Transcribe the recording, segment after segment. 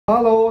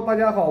Hello， 大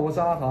家好，我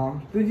是阿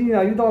航。最近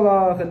啊，遇到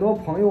了很多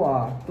朋友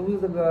啊，都是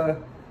这个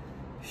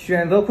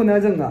选择困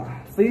难症啊，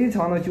非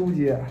常的纠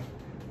结。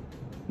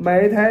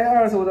买一台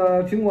二手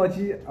的苹果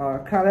机啊，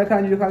看来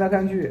看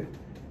去，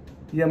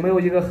也没有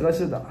一个合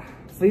适的，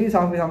非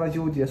常的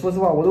纠结。说实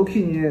话，我都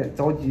替你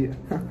着急。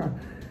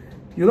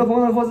有的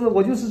朋友说是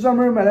我就是专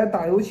门买来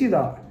打游戏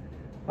的，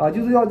啊，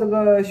就是要这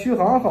个续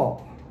航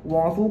好，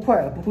网速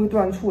快，不会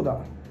断触的。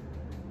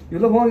有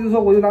的朋友就说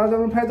我就拿来专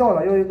门拍照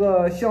的，要一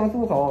个像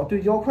素好、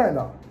对焦快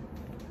的。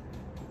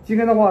今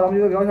天的话，咱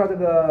们就聊一下这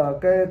个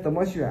该怎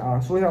么选啊，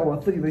说一下我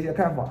自己的一些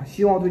看法，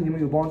希望对你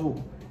们有帮助，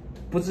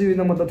不至于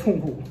那么的痛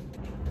苦。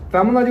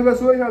咱们呢就来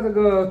说一下这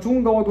个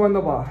中高端的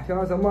吧，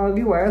像什么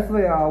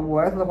6S 呀、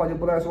5S 的话就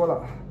不再说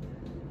了，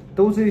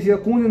都是一些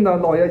公认的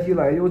老爷机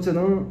了，也有智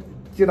能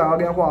接打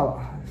电话了，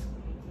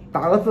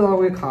打个字它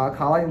会卡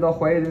了你的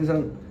怀疑人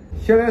生。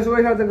先来说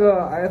一下这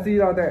个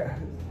S12代。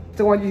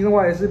这款机型的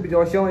话也是比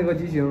较香的一个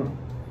机型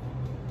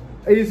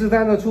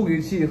 ，A13的处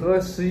理器和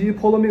11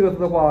 Pro Max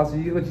的话是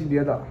一个级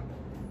别的，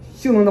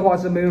性能的话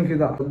是没问题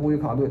的，不会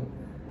卡顿。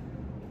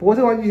不过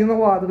这款机型的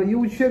话，这个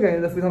优缺点也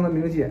是非常的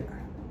明显，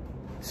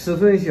尺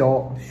寸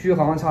小，续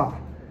航差，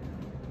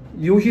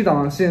游戏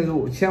档慎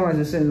入，千万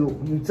是慎入。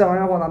你这玩意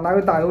儿的话哪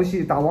有打游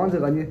戏打王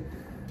者，你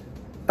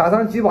打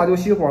上几把就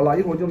熄火了，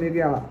一会儿就没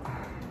电了。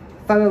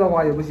散热的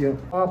话也不行。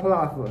8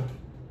 Plus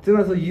真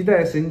的是一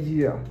代神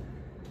机啊！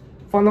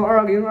放到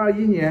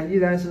2021年依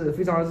然是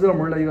非常热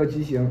门的一个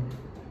机型，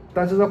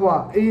但是的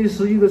话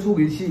 ，A11的处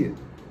理器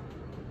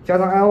加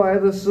上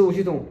iOS 15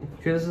系统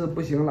确实是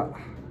不行了，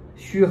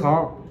续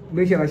航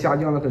明显的下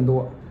降了很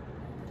多，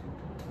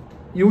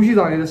游戏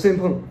档也是深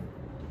碰，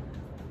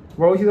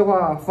玩游戏的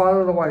话发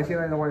热的话现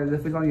在的话也是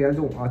非常严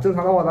重啊。正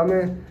常的话咱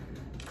们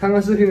看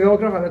看视频聊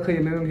天还是可以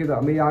没问题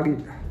的，没压力，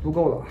足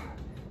够了。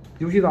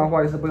游戏档的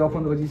话也是不要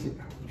碰这个机器。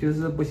确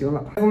实不行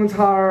了 ，iPhone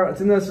XR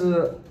真的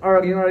是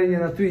2021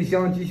年的最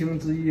香机型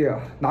之一啊，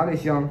哪里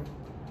香？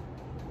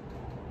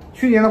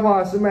去年的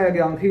话是卖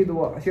2K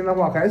多，现在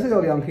的话还是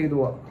要2K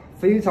多，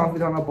非常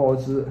的保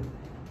值，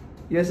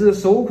也是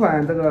首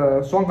款这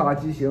个双卡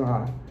机型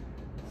啊。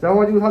然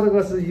后就它这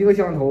个是一个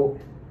像头，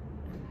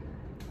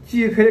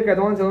既可以改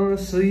装成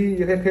11，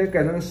也可以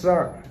改成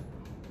12，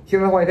现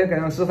在的话也可以改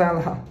成13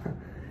了，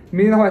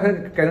明年的话也可以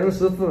改成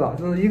14了，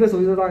就是一个手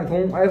机就让你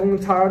从 iPhone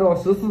XR 到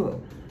14。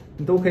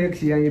你都可以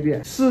体验一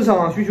遍，市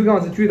场需求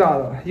量是巨大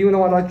的，因为的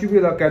话它具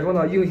备了改装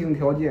的硬性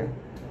条件，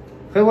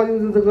还有的话就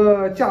是这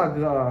个价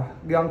格啊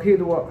，2K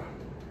多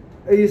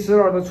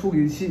 ，A12的处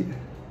理器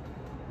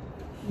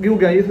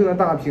，6.1寸的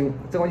大屏，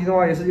这款机的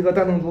话也是一个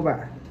单层主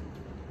板，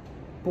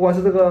不管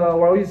是这个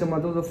玩游戏什么，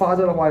都是发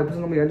热的话也不是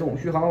那么严重，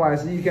续航的话也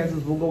是一天是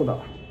足够的。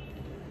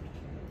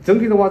整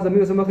体的话是没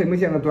有什么很明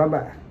显的短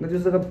板，那就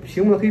是这个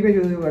屏幕的黑边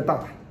确实有点大，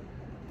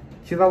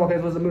其他的话可以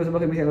说是没有什么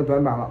很明显的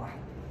短板了。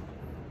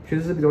确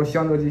实是比较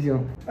香这个机型。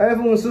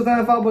iPhone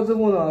 13发布之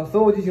后呢，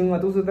所有机型啊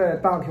都是在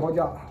大调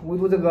价，唯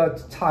独这个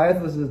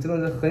XS 是真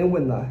的是很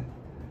稳的，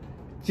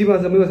基本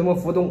上是没有什么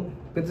浮动，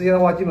跟之前的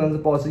话基本上是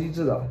保持一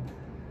致的。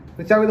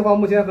这价位的话，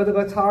目前和这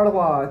个 XR 的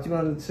话基本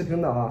上是持平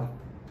的啊，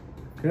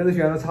肯定是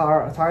选择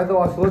XR。XS 的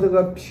话，除了这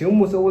个屏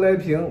幕是 OLED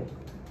屏，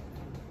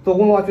做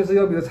工的话确实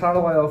要比 XR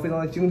的话要非常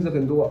的精致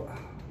很多，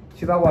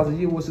其他的话是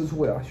一无是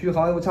处呀，续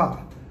航又差，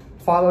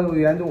发热又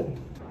严重。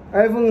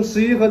iPhone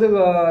 11和这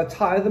个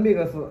XS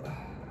Max。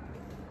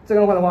这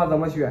样的话怎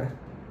么选？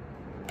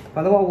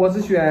反正的话我是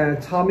选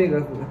X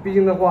Max， 毕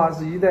竟的话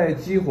是一代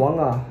机皇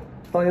啊，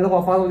当年的话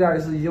发售价也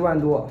是1万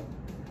多，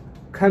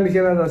堪比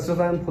现在的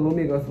13 Pro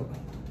Max，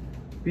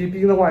 毕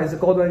竟的话也是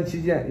高端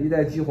旗舰，一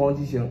代机皇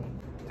机型。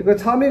这个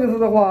X Max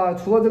的话，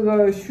除了这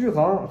个续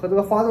航和这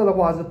个发热的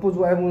话是不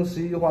如 iPhone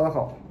 11画的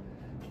好，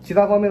其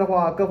他方面的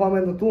话各方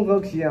面的综合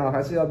体验啊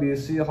还是要比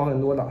11好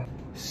很多的。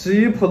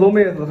11 Pro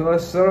Max 和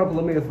12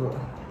 Pro Max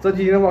这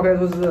机型的话可以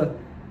说是。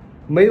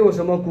没有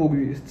什么顾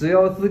虑，只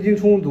要资金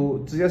充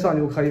足，直接上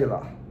就可以了。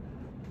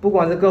不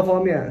管是各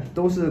方面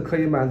都是可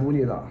以满足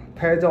你的，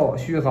拍照、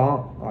续航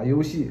啊、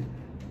游戏，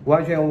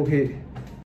完全 OK。